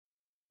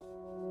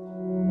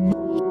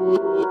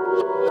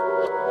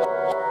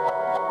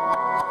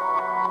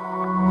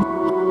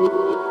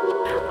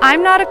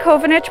I'm Nada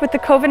Kovenich with the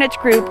Kovenich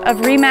Group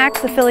of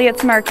RE/MAX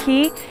Affiliates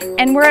Marquee,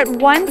 and we're at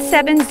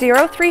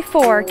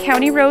 17034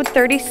 County Road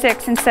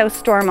 36 in South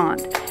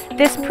Stormont.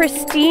 This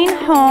pristine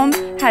home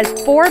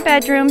has 4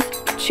 bedrooms,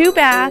 2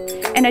 baths,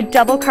 and a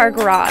double-car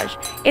garage.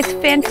 It's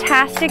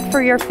fantastic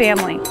for your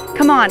family.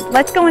 Come on,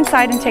 let's go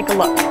inside and take a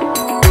look.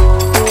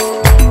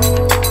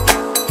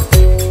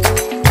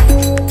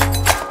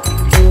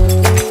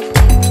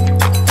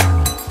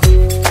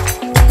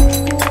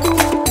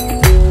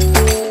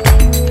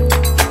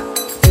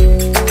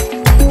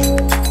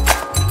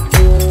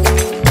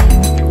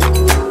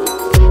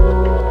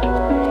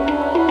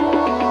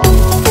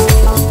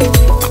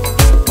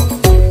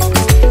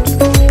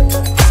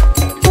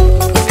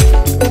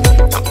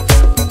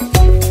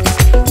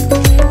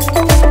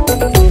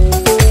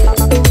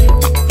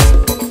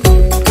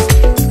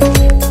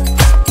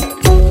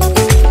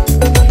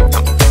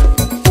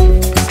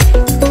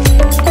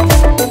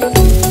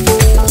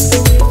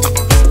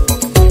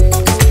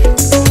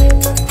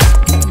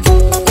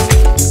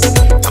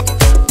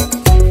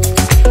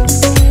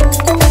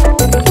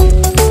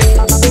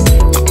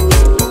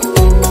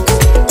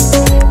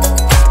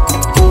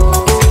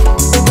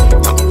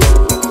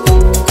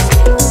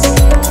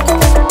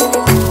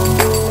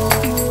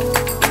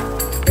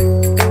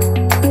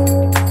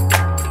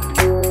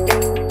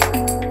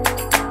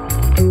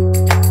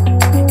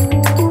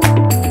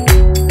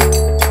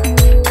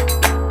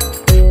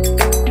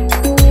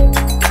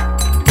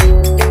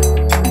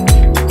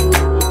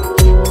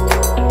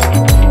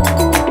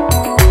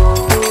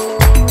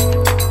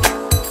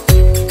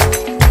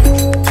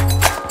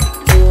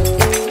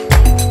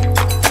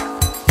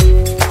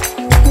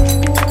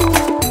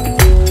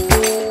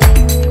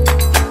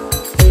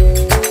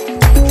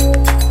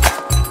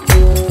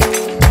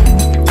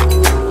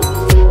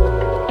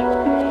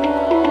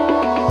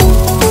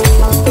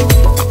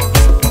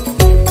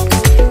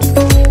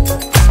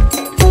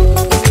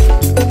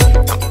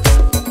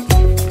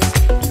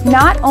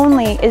 Not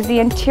only is the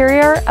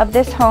interior of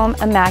this home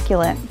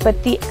immaculate,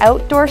 but the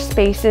outdoor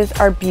spaces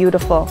are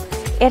beautiful.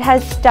 It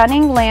has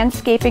stunning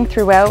landscaping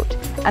throughout,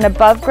 an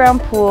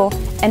above-ground pool,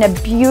 and a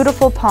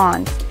beautiful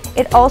pond.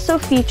 It also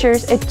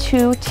features a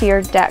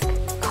 2-tiered deck.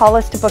 Call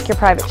us to book your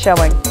private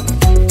showing.